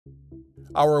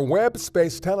Our Webb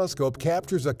Space Telescope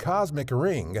captures a cosmic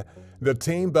ring, the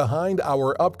team behind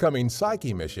our upcoming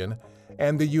Psyche mission,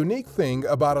 and the unique thing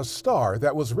about a star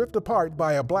that was ripped apart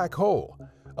by a black hole.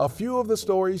 A few of the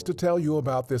stories to tell you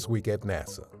about this week at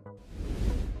NASA.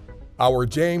 Our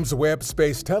James Webb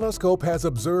Space Telescope has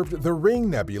observed the Ring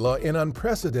Nebula in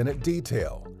unprecedented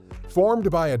detail.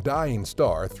 Formed by a dying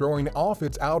star throwing off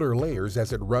its outer layers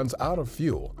as it runs out of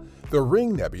fuel, the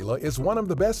Ring Nebula is one of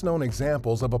the best-known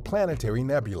examples of a planetary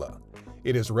nebula.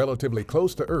 It is relatively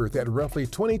close to Earth at roughly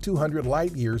 2,200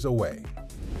 light-years away.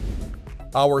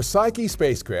 Our Psyche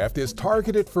spacecraft is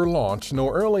targeted for launch no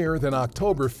earlier than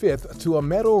October 5th to a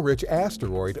metal-rich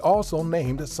asteroid also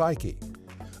named Psyche.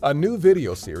 A new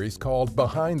video series called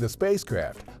Behind the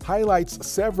Spacecraft highlights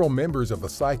several members of the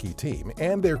Psyche team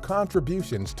and their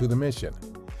contributions to the mission.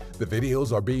 The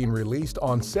videos are being released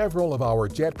on several of our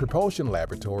Jet Propulsion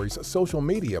Laboratory's social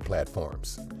media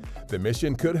platforms. The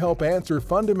mission could help answer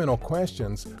fundamental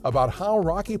questions about how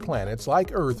rocky planets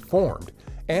like Earth formed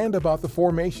and about the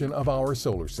formation of our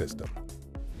solar system.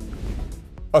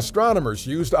 Astronomers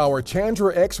used our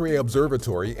Chandra X-ray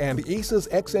Observatory and ESA's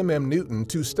XMM Newton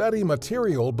to study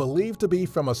material believed to be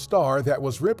from a star that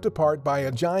was ripped apart by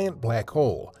a giant black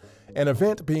hole, an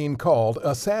event being called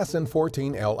Assassin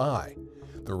 14 Li.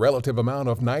 The relative amount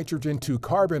of nitrogen to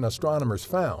carbon astronomers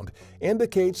found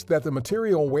indicates that the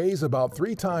material weighs about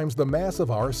 3 times the mass of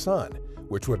our Sun,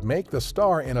 which would make the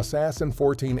star in Assassin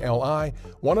 14 Li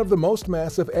one of the most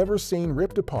massive ever seen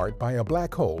ripped apart by a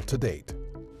black hole to date.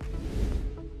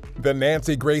 The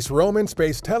Nancy Grace Roman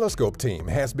Space Telescope team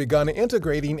has begun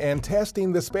integrating and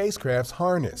testing the spacecraft's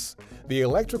harness, the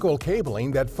electrical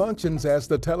cabling that functions as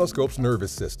the telescope's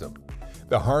nervous system.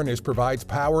 The harness provides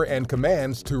power and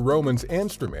commands to Roman's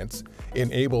instruments,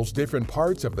 enables different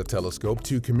parts of the telescope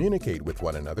to communicate with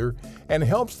one another, and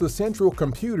helps the central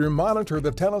computer monitor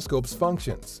the telescope's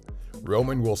functions.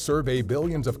 Roman will survey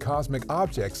billions of cosmic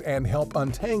objects and help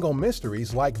untangle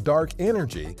mysteries like dark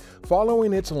energy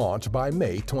following its launch by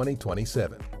May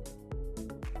 2027.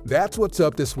 That's what's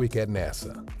up this week at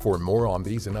NASA. For more on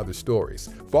these and other stories,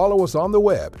 follow us on the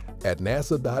web at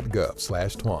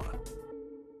nasa.gov/twan.